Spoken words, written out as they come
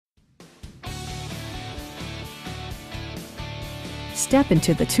Step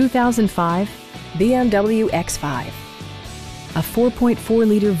into the 2005 BMW X5. A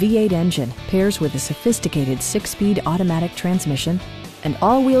 4.4-liter V8 engine pairs with a sophisticated 6-speed automatic transmission, and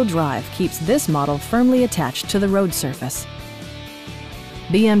all-wheel drive keeps this model firmly attached to the road surface.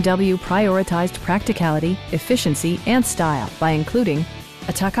 BMW prioritized practicality, efficiency, and style by including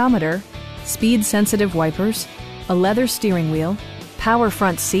a tachometer, speed-sensitive wipers, a leather steering wheel, power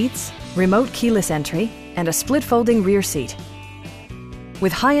front seats, remote keyless entry, and a split-folding rear seat.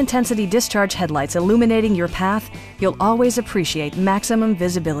 With high-intensity discharge headlights illuminating your path, you'll always appreciate maximum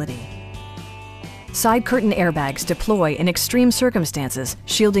visibility. Side curtain airbags deploy in extreme circumstances,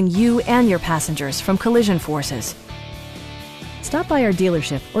 shielding you and your passengers from collision forces. Stop by our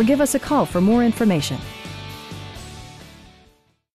dealership or give us a call for more information.